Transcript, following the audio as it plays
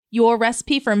Your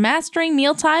recipe for mastering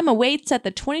mealtime awaits at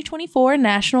the 2024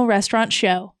 National Restaurant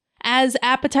Show. As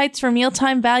appetites for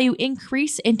mealtime value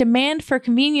increase and demand for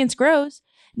convenience grows,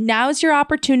 now is your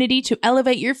opportunity to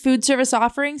elevate your food service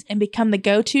offerings and become the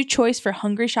go-to choice for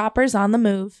hungry shoppers on the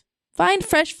move. Find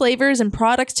fresh flavors and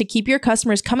products to keep your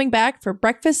customers coming back for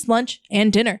breakfast, lunch,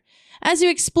 and dinner. As you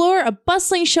explore a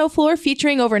bustling show floor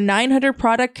featuring over 900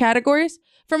 product categories,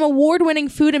 from award-winning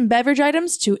food and beverage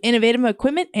items to innovative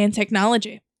equipment and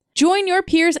technology. Join your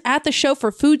peers at the show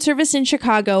for food service in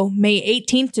Chicago, May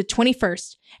 18th to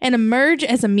 21st, and emerge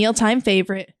as a mealtime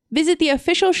favorite. Visit the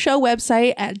official show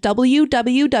website at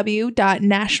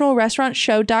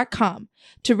www.nationalrestaurantshow.com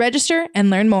to register and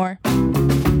learn more.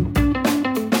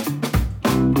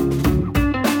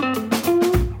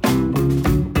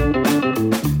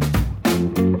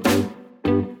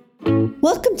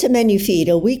 Welcome to Menu Feed,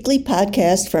 a weekly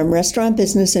podcast from Restaurant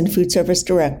Business and Food Service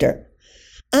Director.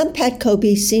 I'm Pat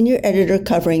Kobe, Senior Editor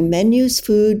covering menus,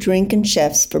 food, drink, and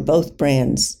chefs for both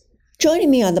brands. Joining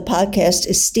me on the podcast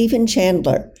is Steven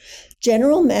Chandler,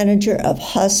 General Manager of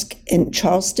Husk in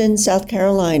Charleston, South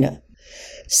Carolina.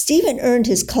 Steven earned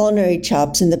his culinary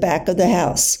chops in the back of the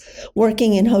house,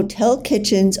 working in hotel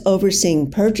kitchens,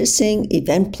 overseeing purchasing,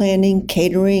 event planning,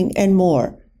 catering, and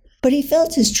more. But he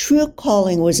felt his true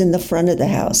calling was in the front of the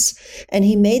house, and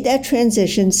he made that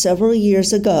transition several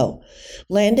years ago,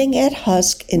 landing at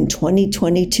Husk in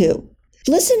 2022.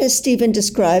 Listen as Steven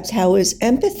describes how his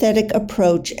empathetic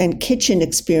approach and kitchen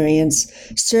experience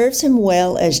serves him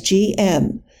well as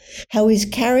GM, how he's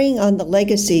carrying on the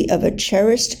legacy of a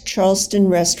cherished Charleston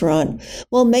restaurant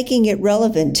while making it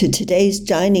relevant to today's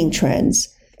dining trends,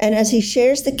 and as he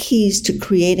shares the keys to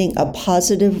creating a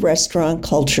positive restaurant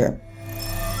culture.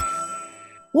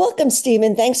 Welcome,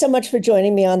 Steven. Thanks so much for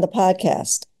joining me on the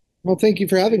podcast. Well, thank you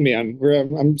for having me on.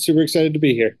 I'm super excited to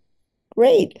be here.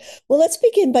 Great. Well, let's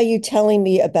begin by you telling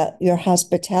me about your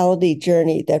hospitality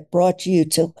journey that brought you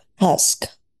to Husk.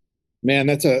 Man,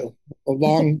 that's a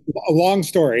long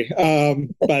story,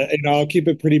 but I'll keep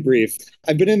it pretty brief.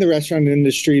 I've been in the restaurant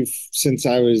industry since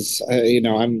I was,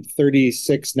 I'm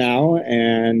 36 now,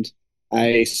 and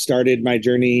I started my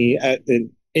journey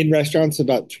in restaurants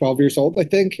about 12 years old, I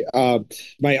think.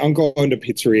 My uncle owned a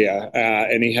pizzeria,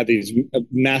 and he had these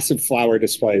massive flower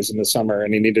displays in the summer,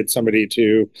 and he needed somebody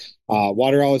to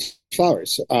water all his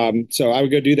flowers. So I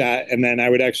would go do that, and then I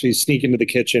would actually sneak into the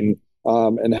kitchen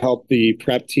and help the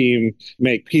prep team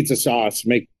make pizza sauce,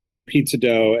 make pizza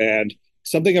dough, and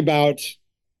something about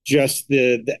just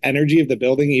the energy of the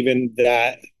building, even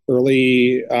that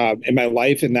early in my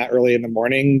life and that early in the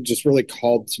morning, just really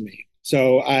called to me.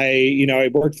 So I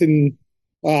worked in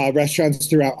restaurants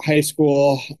throughout high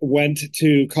school, went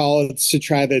to college to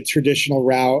try the traditional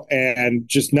route, and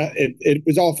it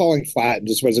was all falling flat and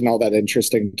just wasn't all that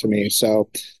interesting to me.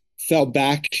 So fell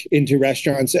back into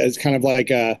restaurants as kind of like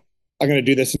I'm going to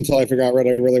do this until I figure out what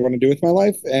I really want to do with my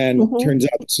life. And turns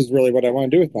out this is really what I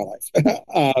want to do with my life.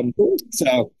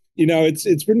 So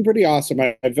it's been pretty awesome.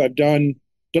 I've done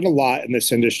a lot in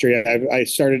this industry. I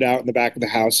started out in the back of the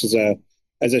house as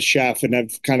a chef, and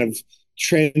I've kind of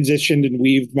transitioned and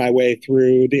weaved my way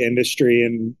through the industry.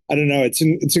 And I don't know, it's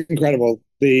incredible.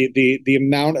 The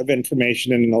amount of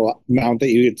information and the amount that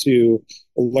you get to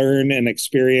learn and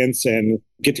experience and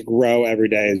get to grow every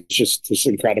day is just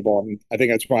incredible. And I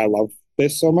think that's why I love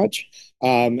this so much.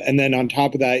 And then on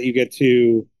top of that, you get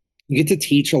to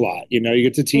teach a lot. You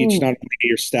get to teach not only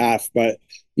your staff, but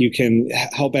you can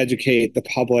help educate the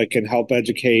public and help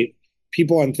educate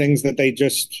people on things that they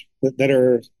just that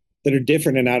are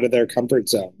different and out of their comfort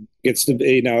zone. It's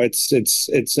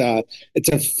a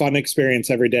fun experience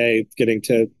every day getting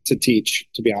to teach,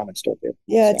 to be honest with you.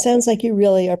 Yeah, it sounds like you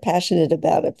really are passionate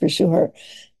about it for sure.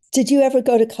 Did you ever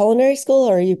go to culinary school,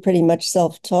 or are you pretty much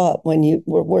self-taught when you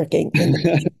were working?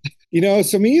 So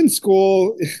me in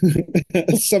school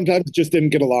sometimes just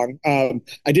didn't get along.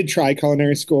 I did try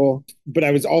culinary school, but I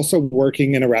was also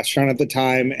working in a restaurant at the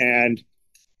time and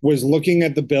was looking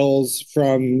at the bills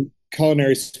from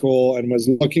culinary school and was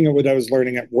looking at what I was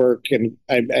learning at work. And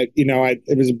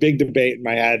it was a big debate in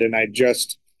my head, and I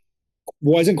just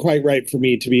wasn't quite right for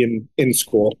me to be in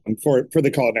school and for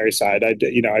the culinary side. I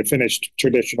finished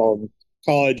traditional in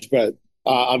college, but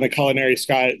on the culinary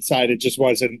side, it just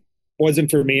wasn't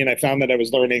for me. And I found that I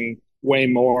was learning way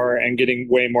more and getting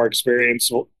way more experience,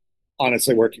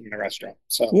 honestly, working in a restaurant.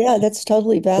 So yeah, that's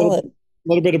totally valid. A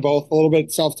little bit of both, a little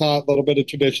bit self-taught, a little bit of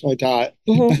traditionally taught.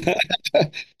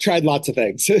 Tried lots of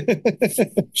things.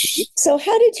 So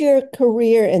how did your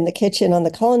career in the kitchen on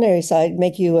the culinary side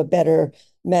make you a better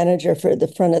manager for the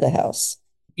front of the house?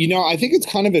 I think it's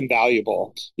kind of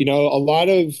invaluable. A lot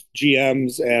of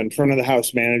GMs and front of the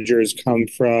house managers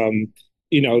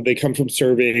they come from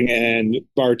serving and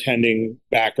bartending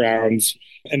backgrounds.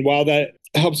 And while that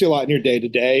helps you a lot in your day to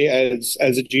day as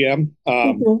a GM,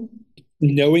 Mhm.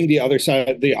 knowing the other side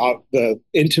of the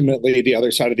intimately the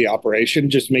other side of the operation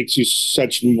just makes you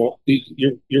such more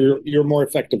you're a more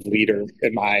effective leader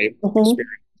in my Mhm.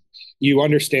 experience. You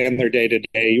understand their day to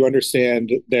day, you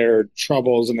understand their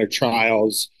troubles and their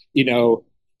trials,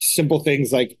 simple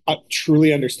things like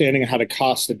truly understanding how to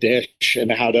cost a dish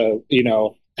and how to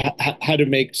how to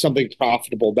make something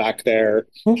profitable back there,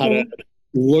 how to Mhm.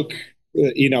 look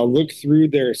look through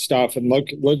their stuff and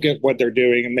look at what they're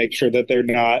doing and make sure that they're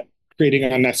not creating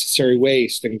unnecessary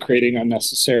waste and creating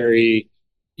unnecessary.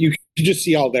 You can just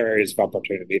see all their areas of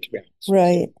opportunity, to be honest.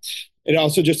 Right. It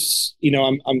also just,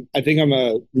 I think I'm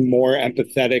a more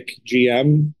empathetic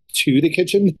GM to the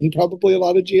kitchen than probably a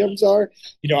lot of GMs are.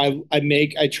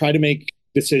 I try to make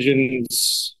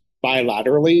decisions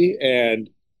bilaterally and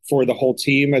for the whole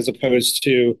team, as opposed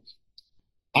to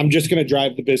I'm just going to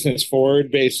drive the business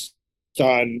forward based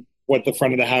on what the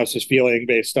front of the house is feeling,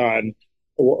 based on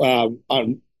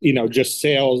just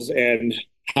sales and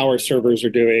how our servers are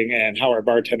doing and how our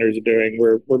bartenders are doing.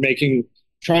 We're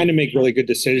trying to make really good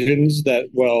decisions that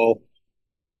will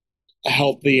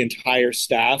help the entire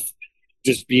staff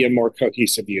just be a more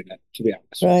cohesive unit. To be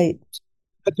honest, Right.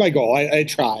 that's my goal. I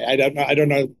try. I don't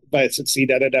know if I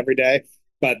succeed at it every day,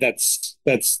 but that's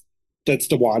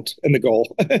the want and the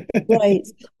goal. Right.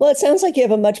 Well, it sounds like you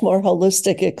have a much more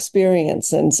holistic experience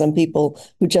than some people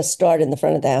who just start in the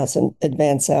front of the house and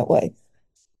advance that way.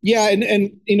 Yeah, and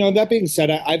that being said,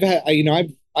 I've had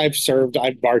I've served,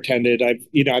 I've bartended,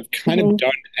 I've kind of Mhm.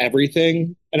 done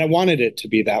everything, and I wanted it to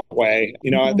be that way.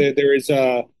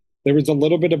 Mhm. There was a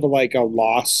little bit of a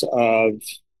loss of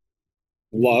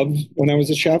love when I was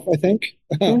a chef, I think.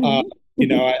 Mhm.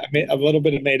 I made a little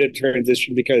bit of made a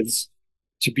transition because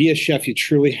to be a chef, you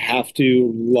truly have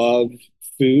to love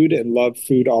food and love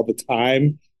food all the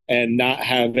time and not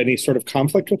have any sort of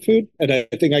conflict with food. And I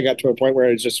think I got to a point where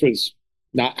I just was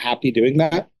not happy doing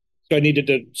that. So I needed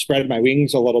to spread my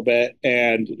wings a little bit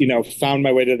and, found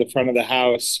my way to the front of the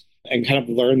house and kind of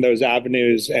learn those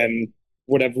avenues. And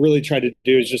what I've really tried to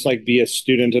do is just like be a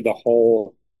student of the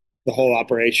whole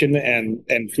operation and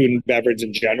food and beverage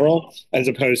in general, as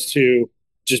opposed to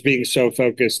just being so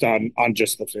focused on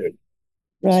just the food.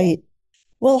 So Right.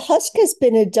 Well, Husk has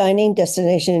been a dining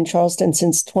destination in Charleston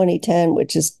since 2010,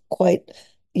 which is quite,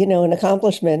 an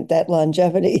accomplishment, that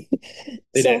longevity.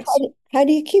 it So is. how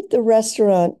do you keep the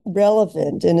restaurant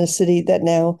relevant in a city that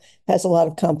now has a lot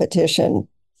of competition?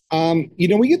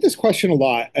 We get this question a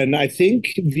lot, and I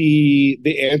think the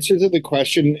answer to the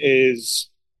question is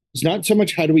not so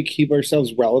much how do we keep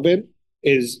ourselves relevant,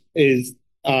 is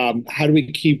how do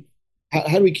we keep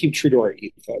true to our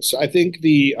ethos. I think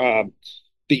the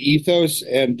ethos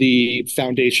and the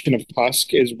foundation of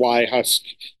Husk is why Husk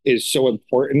is so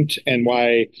important and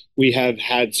why we have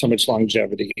had so much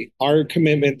longevity. Our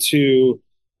commitment to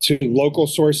local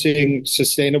sourcing,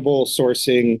 sustainable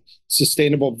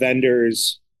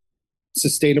vendors,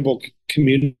 sustainable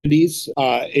communities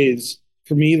is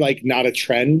for me like not a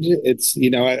trend. It's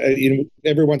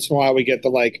every once in a while we get the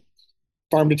like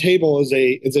farm to table is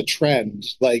a trend.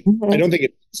 Like I Mhm. don't think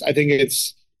it's. I think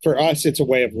it's for us. It's a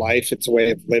way of life. It's a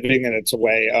way of living, and it's a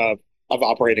way of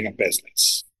operating a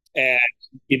business. And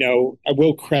I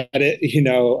will credit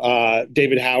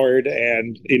David Howard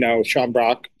and Sean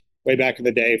Brock way back in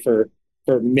the day for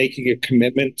making a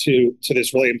commitment to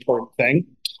this really important thing.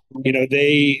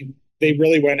 They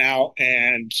really went out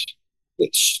and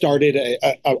it started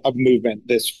a movement,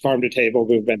 this farm to table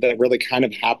movement that really kind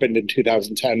of happened in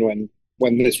 2010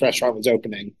 when this restaurant was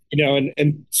opening.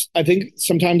 And I think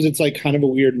sometimes it's like kind of a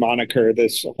weird moniker,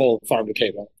 this whole farm to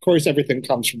table. Of course, everything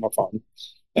comes from a farm.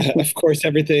 Of course,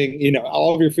 everything,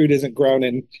 all of your food isn't grown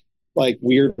in like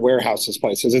weird warehouses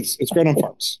places. It's grown on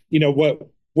farms.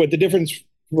 What the difference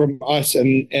from us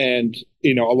and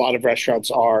a lot of restaurants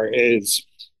are is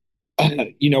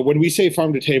when we say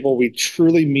farm to table, we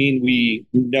truly mean we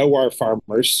know our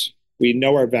farmers, we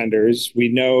know our vendors, we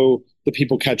know the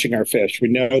people catching our fish, we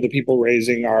know the people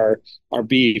raising our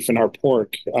beef and our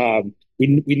pork.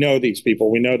 We know these people,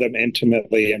 we know them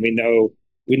intimately, and we know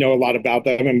a lot about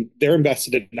them, and they're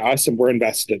invested in us, and we're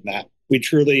invested in that. We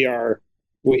truly are.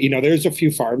 There's a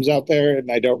few farms out there,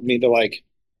 and I don't mean to like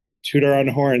toot our own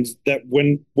horns that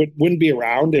wouldn't be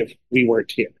around if we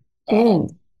weren't here. Um,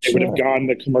 they would have Sure. gone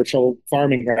the commercial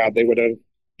farming route. They would have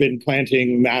been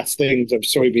planting mass things of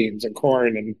soybeans and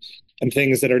corn and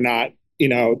things that are not,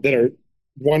 that are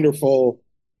wonderful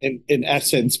in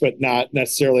essence, but not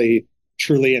necessarily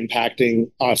truly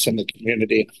impacting us and the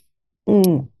community.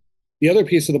 Mm. The other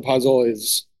piece of the puzzle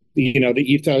is, the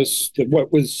ethos,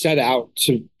 what was set out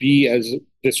to be as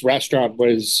this restaurant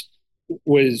was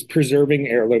preserving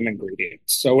heirloom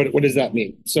ingredients. So what does that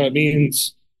mean? So it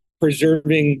means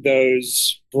preserving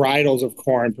those varietals of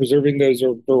corn, preserving those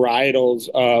varietals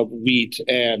of wheat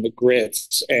and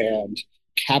grits and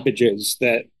cabbages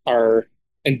that are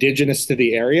indigenous to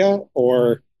the area,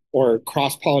 or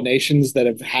cross pollinations that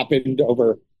have happened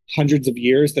over hundreds of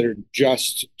years that are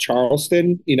just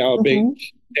Charleston. A big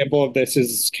example of this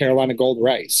is Carolina Gold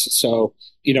rice. So,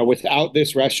 without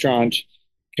this restaurant,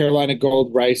 Carolina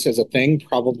Gold rice as a thing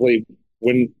probably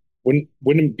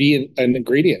wouldn't be an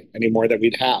ingredient anymore that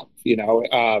we'd have.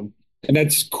 And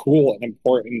that's cool and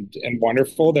important and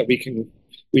wonderful that we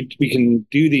can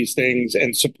do these things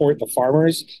and support the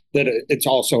farmers. That it's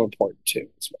also important too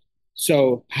as well.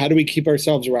 So how do we keep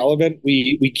ourselves relevant?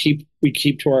 We keep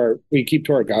to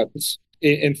our guns,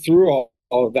 and through all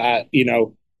of that,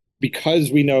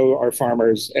 because we know our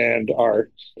farmers and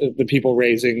the people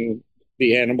raising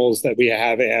the animals that we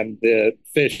have and the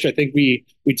fish. I think we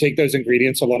take those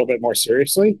ingredients a little bit more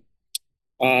seriously,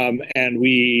 and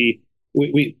we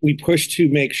push to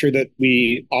make sure that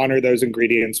we honor those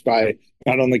ingredients by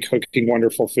not only cooking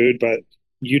wonderful food, but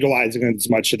utilizing as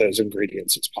much of those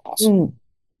ingredients as possible. Mm.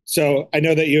 So I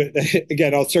know that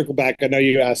again, I'll circle back. I know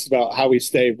you asked about how we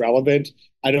stay relevant.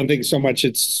 I don't think so much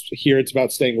it's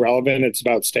about staying relevant. It's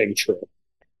about staying true.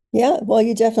 Yeah, well,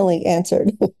 you definitely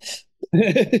answered.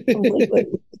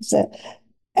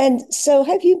 And so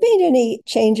have you made any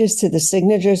changes to the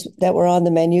signatures that were on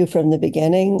the menu from the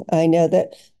beginning? I know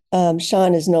that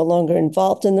Sean is no longer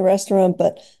involved in the restaurant,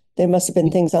 but there must have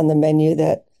been things on the menu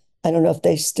that I don't know if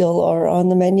they still are on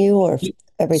the menu or if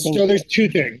everything. So there's two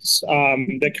things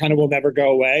that kind of will never go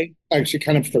away. Actually,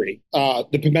 kind of three.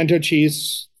 The pimento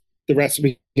cheese, the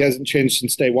recipe hasn't changed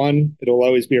since day one. It'll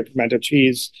always be a pimento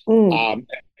cheese.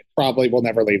 It probably will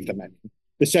never leave the menu.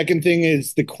 The second thing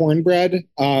is the cornbread.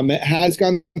 It has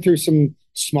gone through some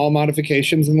small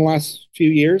modifications in the last few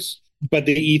years, but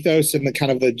the ethos and the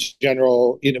kind of the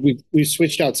general, we've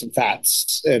switched out some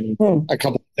fats and a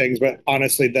couple of things, but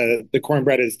honestly, the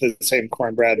cornbread is the same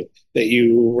cornbread that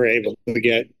you were able to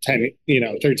get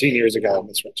 13 years ago in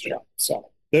this restaurant.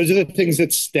 So those are the things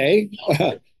that stay.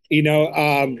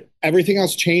 Everything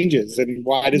else changes. And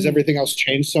why does everything else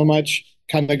change so much?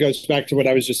 Kind of goes back to what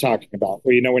I was just talking about,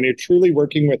 where, when you're truly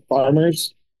working with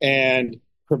farmers and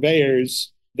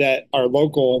purveyors that are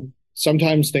local,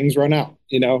 sometimes things run out.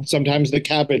 Sometimes the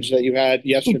cabbage that you had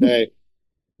yesterday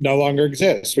no longer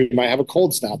exists. We might have a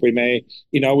cold snap. We may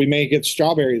get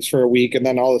strawberries for a week, and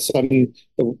then all of a sudden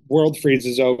the world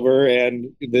freezes over,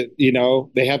 and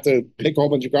they have to pick a whole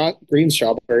bunch of green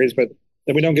strawberries, but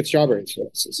then we don't get strawberries for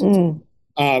this.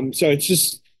 So it's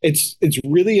just. It's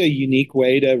really a unique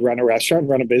way to run a restaurant,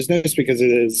 run a business, because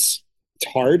it's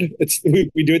hard.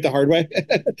 We do it the hard way,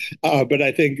 but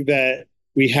I think that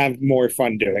we have more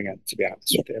fun doing it, to be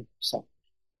honest with you. So,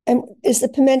 and is the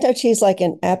pimento cheese like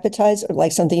an appetizer, or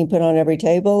like something you put on every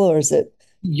table, or is it?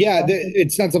 Yeah,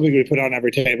 it's not something we put on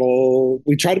every table.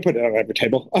 We try to put it on every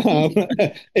table.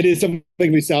 It is something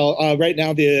we sell right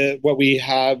now. What we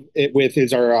have it with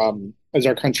is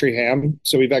our country ham.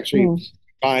 So we've actually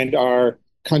combined our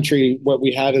what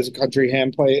we had is a country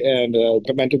ham plate and a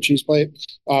pimento cheese plate.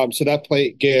 So that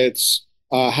plate gets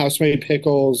house-made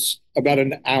pickles, about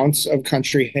an ounce of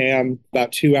country ham,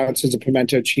 about 2 ounces of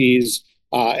pimento cheese,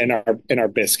 and our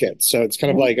biscuits. So it's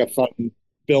kind of like a fun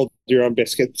build your own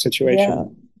biscuit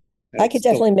situation. Yeah. I could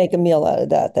definitely make a meal out of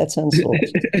that. That sounds cool.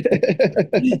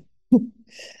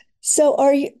 So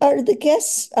are the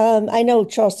guests, I know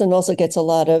Charleston also gets a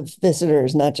lot of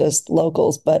visitors, not just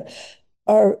locals, but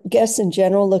are guests in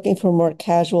general looking for more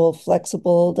casual,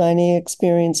 flexible dining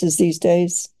experiences these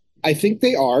days? I think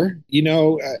they are.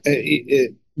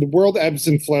 The world ebbs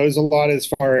and flows a lot as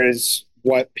far as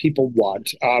what people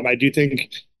want. I do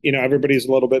think, everybody's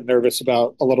a little bit nervous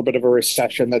about a little bit of a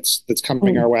recession that's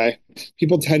coming our way.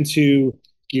 People tend to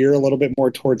gear a little bit more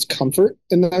towards comfort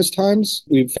in those times.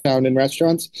 We've found in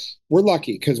restaurants, we're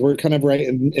lucky because we're kind of right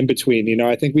in between.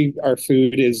 I think our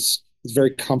food is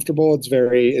very comfortable.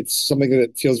 It's something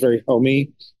that feels very homey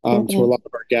to a lot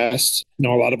of our guests. A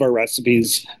lot of our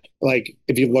recipes, like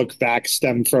if you look back,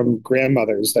 stem from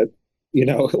grandmothers that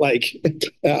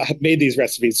made these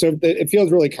recipes. So it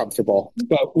feels really comfortable.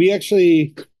 But we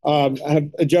actually have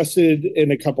adjusted in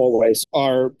a couple of ways.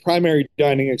 Our primary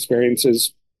dining experience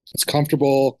is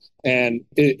comfortable and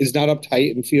is not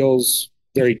uptight and feels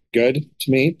very good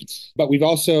to me. But we've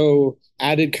also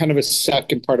added kind of a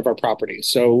second part of our property.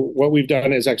 So what we've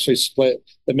done is actually split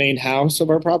the main house of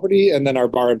our property and then our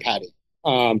bar and patio.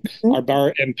 Our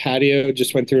bar and patio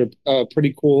just went through a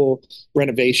pretty cool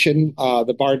renovation.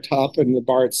 The bar top and the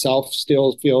bar itself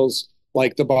still feels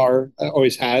like the bar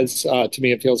always has. To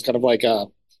me, it feels kind of like a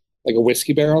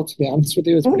whiskey barrel, to be honest with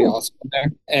you. It's pretty awesome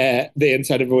there. The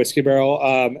inside of a whiskey barrel.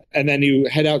 And then you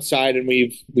head outside and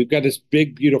we've got this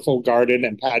big, beautiful garden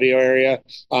and patio area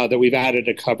that we've added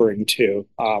a covering to,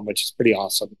 which is pretty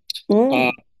awesome.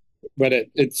 But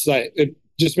it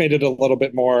just made it a little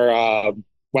bit more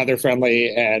weather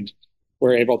friendly, and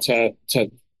we're able to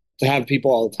have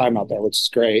people all the time out there, which is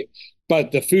great.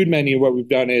 But the food menu, what we've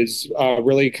done is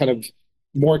really kind of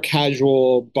more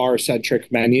casual bar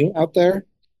centric menu out there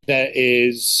that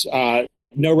is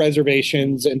no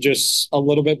reservations and just a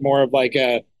little bit more of like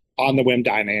a on the whim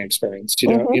dining experience.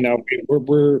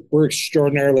 We're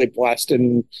extraordinarily blessed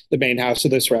in the main house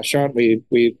of this restaurant.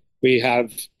 We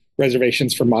have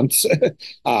reservations for months.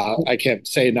 I can't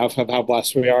say enough of how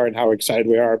blessed we are and how excited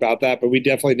we are about that, but we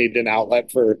definitely need an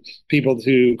outlet for people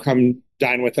to come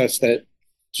dine with us that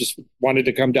just wanted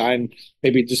to come dine,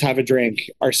 maybe just have a drink.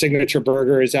 Our signature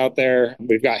burger is out there.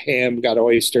 We've got ham, we've got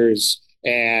oysters,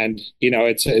 and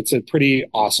it's a pretty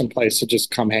awesome place to just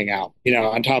come hang out.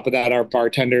 On top of that, our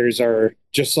bartenders are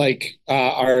just like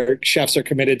our chefs are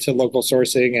committed to local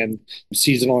sourcing and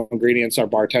seasonal ingredients. Our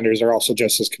bartenders are also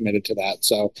just as committed to that.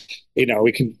 So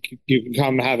you can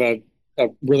come have a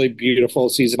really beautiful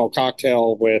seasonal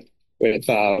cocktail with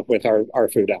our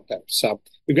food out there. So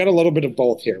we've got a little bit of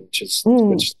both here, which is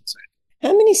exciting.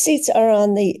 How many seats are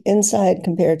on the inside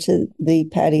compared to the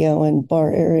patio and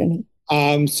bar area?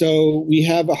 So we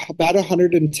have about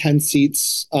 110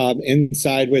 seats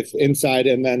inside,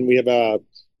 and then we have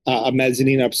a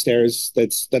mezzanine upstairs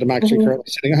that I'm actually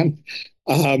currently sitting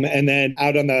on. And then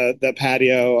out on the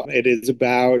patio, it is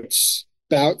about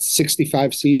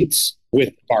 65 seats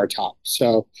with bar top.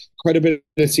 So quite a bit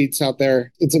of seats out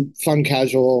there. It's a fun,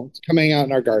 casual, coming out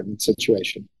in our garden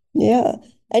situation. Yeah.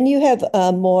 And you have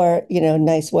more,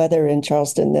 nice weather in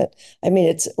Charleston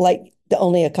it's like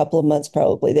only a couple of months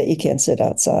probably that you can't sit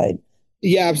outside.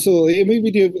 Yeah, absolutely. We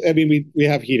do. We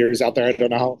have heaters out there. I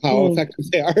don't know how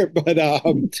effective they are, but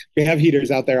we have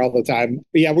heaters out there all the time.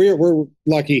 But yeah, we're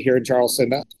lucky here in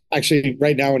Charleston. Actually,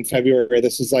 right now in February,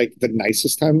 this is like the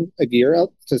nicest time of year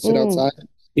out to sit outside.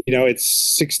 It's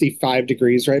 65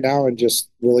 degrees right now and just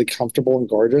really comfortable and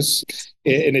gorgeous.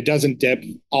 And it doesn't dip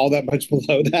all that much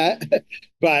below that.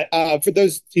 But for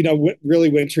those, really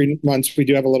wintry months, we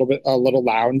do have a little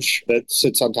lounge that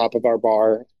sits on top of our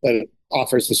bar that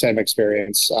offers the same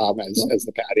experience as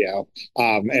the patio.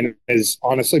 And is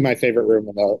honestly my favorite room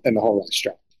in the whole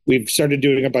restaurant. We've started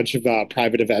doing a bunch of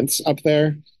private events up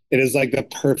there. It is like the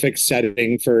perfect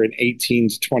setting for an 18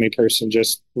 to 20 person,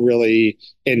 just really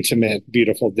intimate,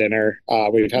 beautiful dinner.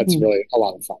 We've had a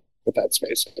lot of fun with that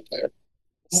space up there.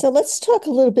 So let's talk a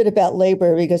little bit about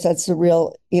labor, because that's a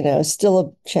real, still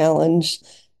a challenge.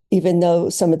 Even though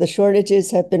some of the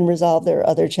shortages have been resolved, there are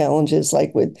other challenges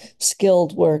like with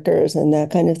skilled workers and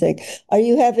that kind of thing. Are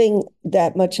you having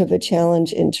that much of a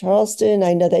challenge in Charleston?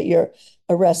 I know that you're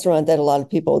a restaurant that a lot of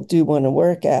people do want to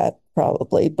work at,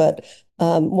 probably, but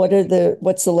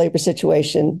what's the labor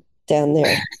situation down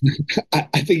there?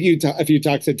 I think if you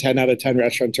talk to 10 out of 10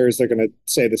 restaurateurs, they're going to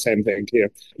say the same thing to you.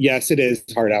 Yes, it is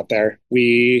hard out there.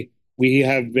 We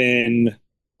have been,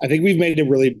 I think we've made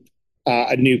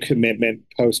a new commitment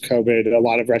post-COVID. A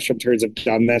lot of restaurateurs have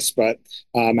done this, but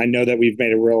I know that we've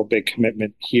made a real big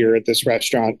commitment here at this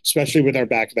restaurant, especially with our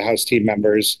back of the house team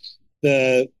members.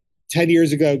 The 10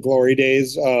 years ago glory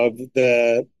days of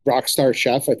the rock star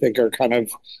chef, I think, are kind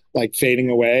of like fading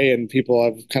away, and people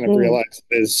have kind of realized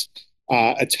it is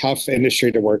a tough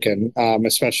industry to work in,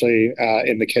 especially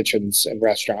in the kitchens and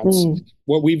restaurants.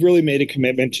 What we've really made a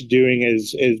commitment to doing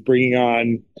is bringing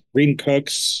on green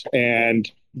cooks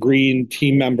and green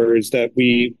team members that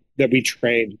we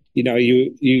train.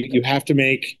 You have to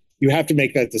make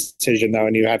that decision though,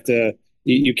 and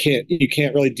you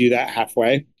can't really do that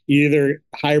halfway. You either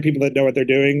hire people that know what they're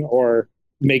doing or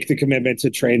make the commitment to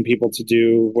train people to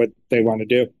do what they want to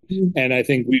do. And I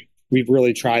think we've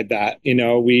really tried that.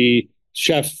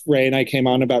 Chef Ray and I came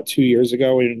on about 2 years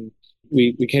ago, and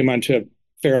we came onto a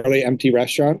fairly empty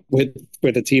restaurant with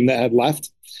a team that had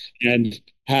left, and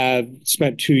have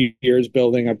spent 2 years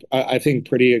building I think,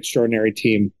 pretty extraordinary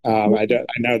team. I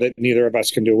know that neither of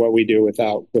us can do what we do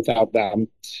without them.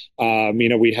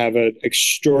 We have an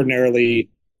extraordinarily,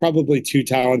 probably too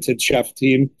talented chef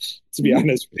team, to be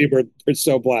honest with you. We're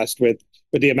so blessed with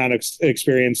the amount of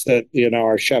experience that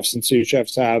our chefs and sous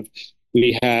chefs have.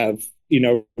 We have,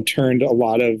 turned a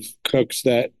lot of cooks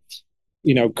that,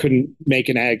 couldn't make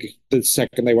an egg the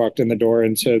second they walked in the door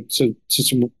into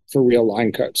some for real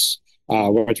line cooks,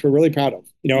 which we're really proud of.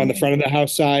 On the front of the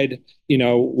house side,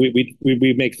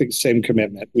 we make the same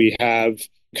commitment. We have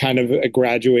kind of a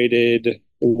graduated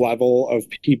level of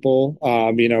people.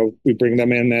 We bring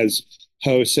them in as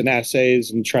hosts and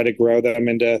essays and try to grow them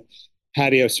into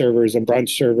patio servers and brunch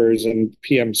servers and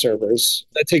PM servers.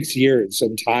 That takes years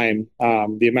and time.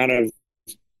 The amount of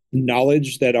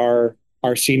knowledge that our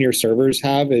senior servers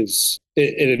have it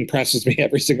impresses me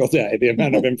every single day. The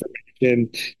amount of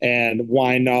information and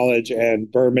wine knowledge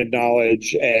and bourbon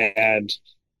knowledge and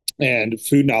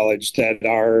food knowledge that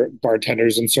our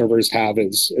bartenders and servers have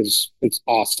is it's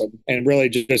awesome, and really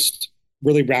just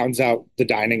really rounds out the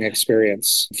dining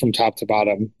experience from top to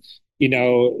bottom.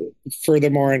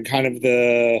 Furthermore, in kind of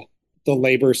the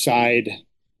labor side,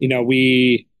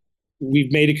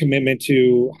 we've made a commitment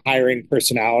to hiring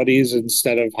personalities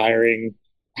instead of hiring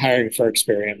for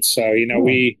experience. So,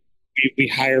 we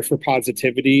hire for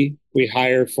positivity. We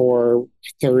hire for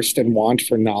thirst and want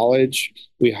for knowledge.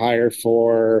 We hire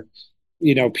for,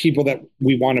 people that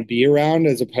we want to be around,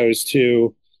 as opposed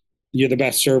to you're the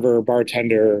best server or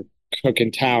bartender cook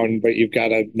in town, but you've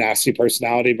got a nasty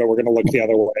personality, but we're going to look the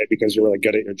other way because you're really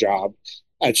good at your job.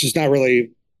 It's just not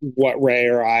really what Ray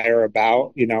or I are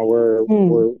about. We're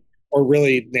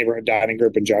really neighborhood dining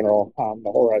group in general,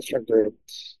 the whole restaurant group.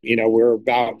 We're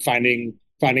about finding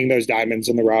those diamonds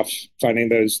in the rough, finding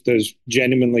those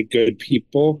genuinely good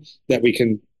people that we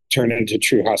can turn into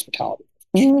true hospitality.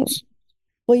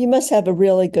 Well, you must have a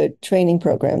really good training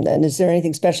program then. Is there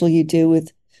anything special you do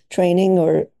with training?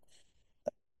 Or,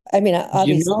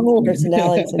 obviously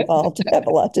personalities involved have a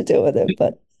lot to do with it,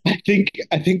 but I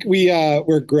think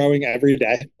we're growing every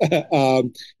day.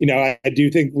 I do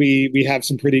think we have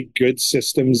some pretty good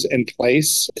systems in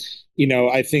place.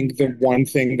 I think the one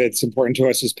thing that's important to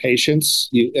us is patience.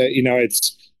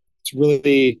 It's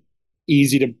really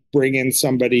easy to bring in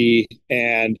somebody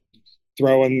and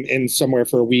throw them in somewhere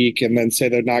for a week and then say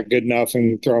they're not good enough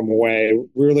and throw them away.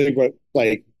 Really,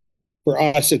 for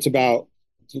us, it's about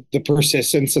the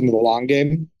persistence in the long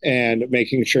game and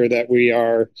making sure that we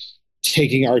are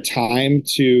taking our time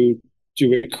to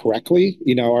do it correctly.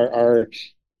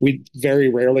 We very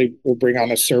rarely will bring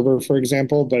on a server, for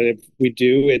example, but if we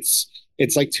do, it's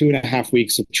like 2.5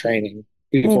 weeks of training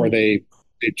before they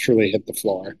truly hit the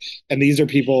floor. And these are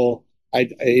people,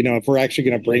 if we're actually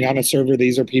going to bring on a server,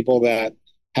 these are people that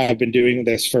have been doing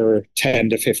this for 10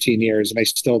 to 15 years, and they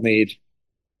still need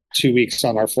 2 weeks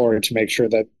on our floor to make sure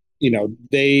that,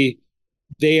 they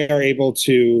are able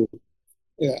to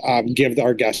give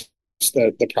our guests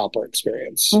the proper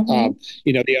experience. The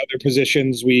other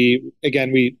positions, we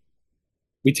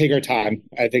take our time.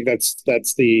 I think that's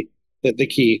the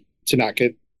key to not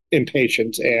get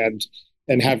impatient and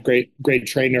have great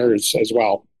trainers as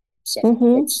well. So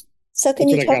can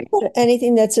you talk about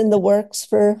anything that's in the works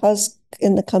for Husk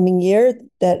in the coming year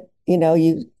that,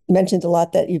 you mentioned a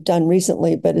lot that you've done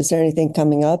recently, but is there anything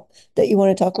coming up that you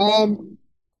want to talk about?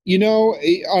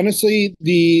 Honestly,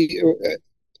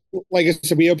 like I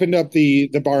said, we opened up the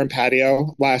bar and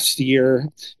patio last year.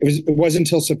 It wasn't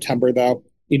until September though.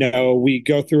 We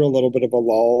go through a little bit of a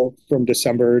lull from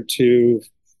December to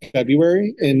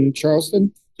February in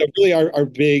Charleston. So really our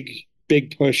big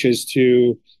push is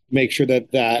to make sure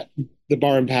that the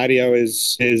bar and patio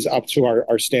is up to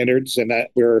our standards, and that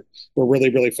we're really,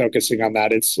 really focusing on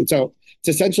that. It's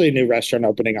essentially a new restaurant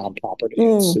opening on property.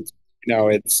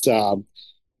 It's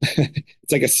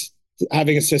like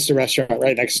having a sister restaurant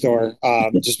right next door,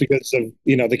 just because of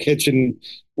the kitchen.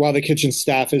 While the kitchen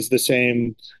staff is the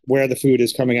same, where the food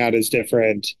is coming out is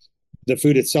different. The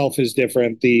food itself is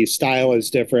different. The style is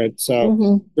different.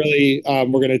 So really,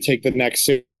 we're going to take the next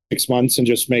 6 months and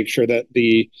just make sure that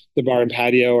the bar and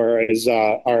patio are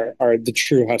the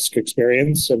true Husk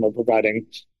experience, and we're providing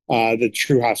the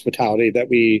true hospitality that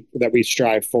we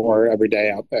strive for every day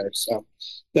out there. So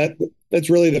that's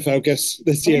really the focus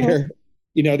this year.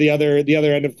 The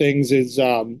other end of things is,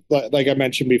 like I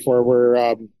mentioned before,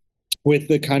 we're with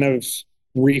the kind of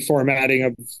reformatting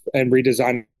of and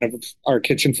redesign of our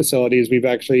kitchen facilities. We've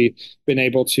actually been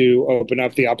able to open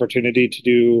up the opportunity to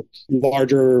do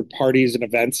larger parties and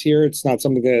events here. It's not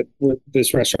something that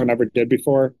this restaurant ever did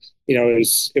before.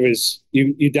 It was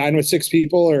you dine with 6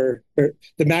 people, or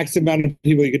the max amount of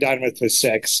people you could dine with was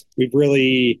 6. We've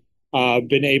really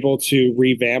been able to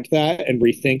revamp that and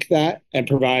rethink that and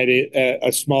provide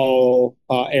a small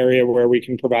area where we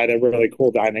can provide a really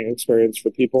cool dining experience for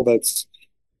people that's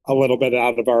a little bit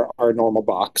out of our normal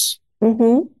box.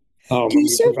 Do you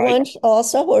serve lunch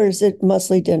also, or is it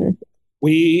mostly dinner?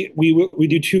 We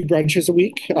do 2 brunches a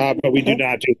week, but we do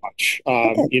not do lunch.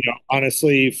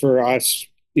 Honestly, for us,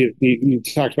 you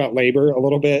talked about labor a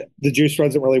little bit. The juice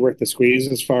wasn't really worth the squeeze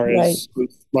as far Right. as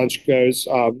lunch goes,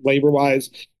 labor wise,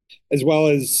 as well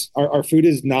as our food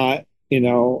is not,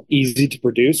 easy to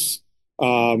produce.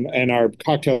 And our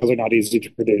cocktails are not easy to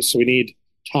produce. So we need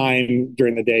time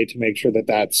during the day to make sure that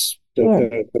Sure.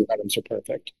 the items are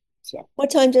perfect. So What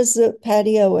time does the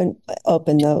patio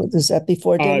open, though? Is that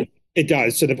before dinner? it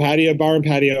does. So the bar and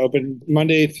patio open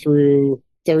Monday through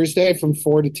Thursday from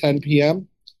 4 to 10 p.m.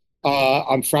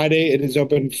 On Friday, it is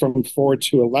open from 4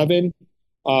 to 11.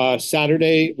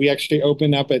 Saturday, we actually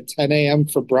open up at 10 a.m.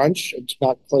 for brunch. It's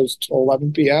not closed till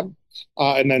 11 p.m.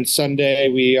 And then Sunday,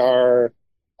 we are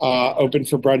open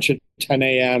for brunch at 10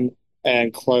 a.m.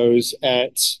 and close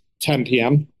at 10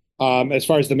 p.m. As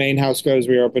far as the main house goes,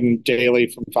 we are open daily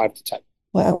from 5 to 10.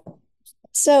 Wow.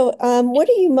 So, what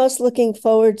are you most looking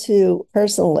forward to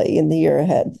personally in the year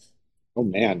ahead? Oh,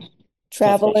 man.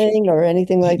 Traveling or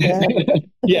anything like that?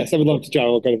 Yes, I would love to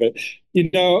travel quite a bit.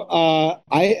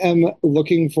 I am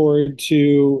looking forward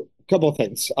to a couple of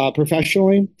things.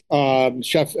 Professionally,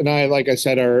 Chef and I, like I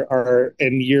said, are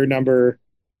in year number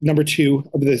 2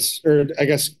 of this, or I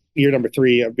guess year number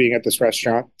 3 of being at this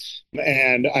restaurant.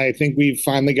 And I think we've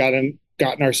finally gotten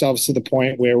ourselves to the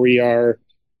point where we are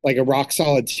like a rock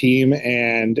solid team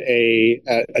and a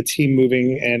team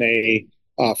moving in a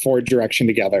forward direction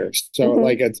together. So Mhm.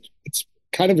 like it's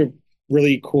kind of a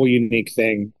really cool, unique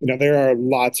thing. There are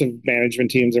lots of management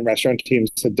teams and restaurant teams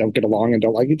that don't get along and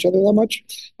don't like each other that much.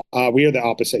 We are the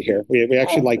opposite here. We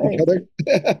actually Oh, like each great.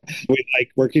 other. We like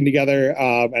working together,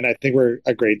 and I think we're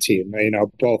a great team.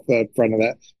 Both all the front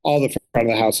of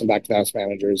the house and back of the house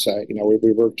managers.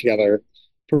 We work together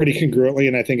pretty congruently,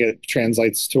 and I think it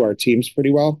translates to our teams pretty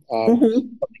well.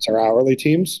 Mhm. It's our hourly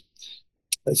teams.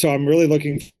 So I'm really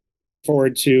looking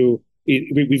forward to.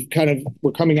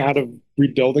 We're coming out of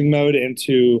rebuilding mode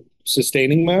into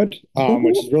sustaining mode, which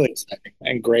Mhm. is really exciting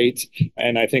and great.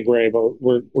 And I think we're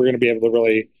going to be able to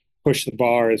really push the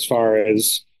bar as far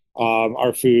as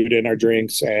our food and our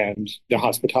drinks and the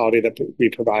hospitality that we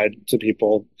provide to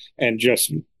people, and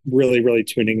just really, really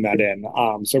tuning that in.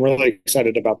 So I'm really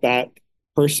excited about that.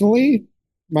 Personally,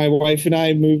 my wife and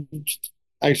I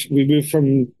we moved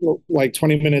from like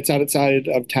 20 minutes outside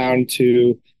of town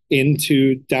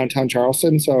into downtown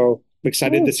Charleston. So I'm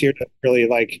excited Mm. this year to really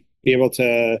like be able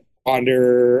to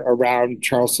wander around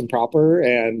Charleston proper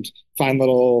and find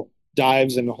little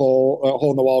dives and hole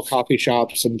in the wall coffee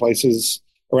shops and places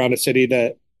around a city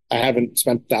that I haven't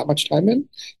spent that much time in,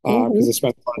 because I Mhm.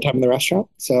 spent a lot of time in the restaurant.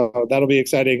 So that'll be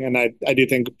exciting. And I do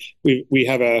think we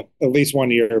have at least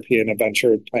one European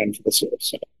adventure planned for this year.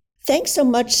 So Thanks so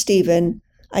much, Steven.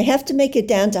 I have to make it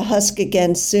down to Husk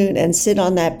again soon and sit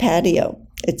on that patio.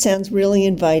 It sounds really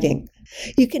inviting.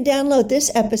 You can download this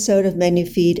episode of Menu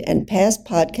Feed and past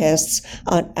podcasts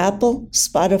on Apple,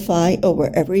 Spotify, or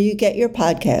wherever you get your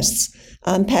podcasts.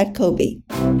 I'm Pat Kobe.